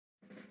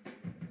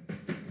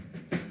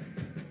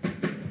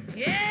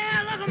Yeah,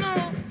 look 'em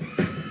all.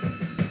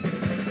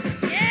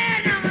 Yeah,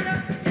 now, mother.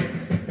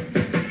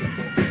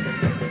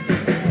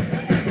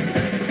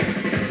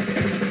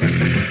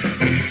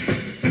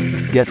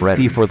 Get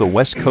ready for the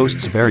West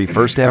Coast's very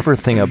first ever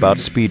thing about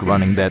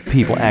speedrunning that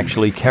people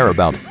actually care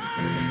about.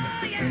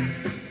 Oh, yeah.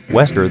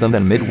 Western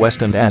than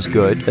Midwest and as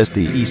good as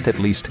the East at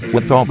least,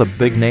 with all the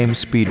big-name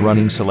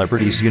speedrunning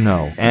celebrities you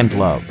know and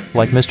love,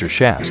 like Mr.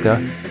 Shasta,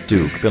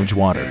 Duke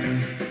Bilgewater,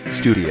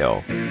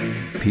 Studio,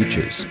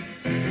 Peaches,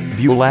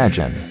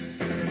 Viewlagen,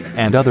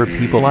 and other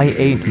people I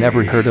ain't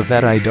never heard of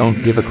that I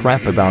don't give a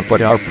crap about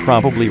but are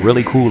probably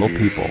really cool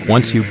people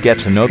once you get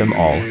to know them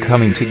all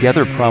coming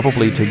together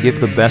probably to give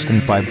the best,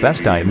 and by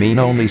best I mean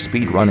only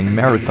speedrunning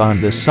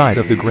marathon this side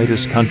of the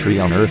greatest country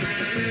on earth.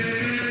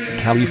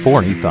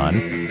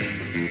 Californithon.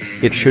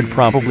 It should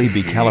probably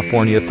be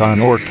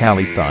Californithon or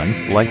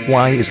Calithon, like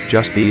why is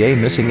just the A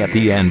missing at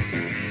the end?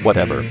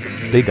 Whatever.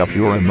 Dig up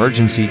your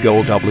emergency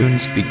gold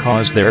doubloons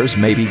because there's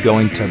maybe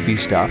going to be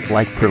stuff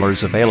like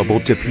perlers available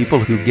to people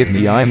who give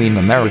me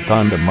the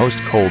marathon the most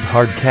cold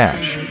hard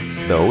cash.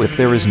 Though if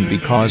there isn't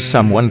because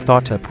someone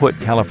thought to put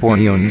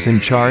Californians in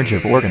charge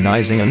of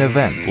organizing an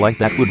event like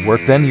that would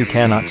work, then you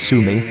cannot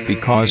sue me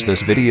because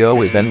this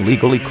video is then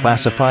legally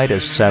classified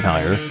as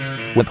satire.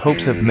 With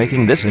hopes of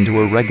making this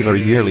into a regular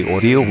yearly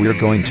ordeal, we're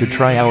going to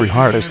try our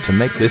hardest to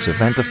make this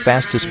event the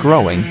fastest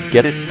growing,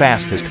 get it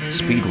fastest,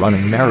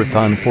 speedrunning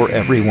marathon for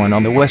everyone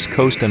on the West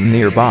Coast and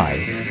nearby.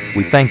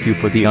 We thank you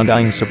for the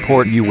undying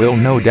support you will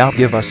no doubt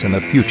give us in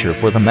the future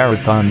for the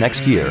marathon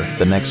next year,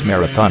 the next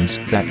marathons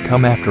that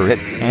come after it,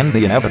 and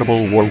the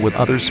inevitable war with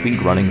other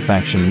speedrunning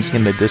factions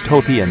in the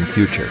dystopian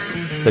future.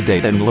 The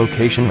date and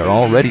location are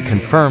already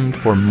confirmed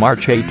for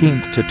March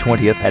 18th to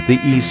 20th at the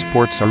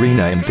Esports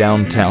Arena in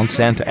downtown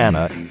Santa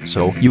Ana,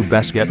 so you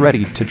best get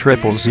ready to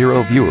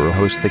 000 viewer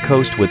host the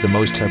coast with the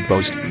most to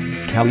boast.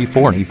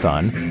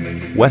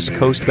 Californithon. West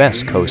Coast,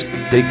 Best Coast,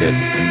 dig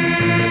it.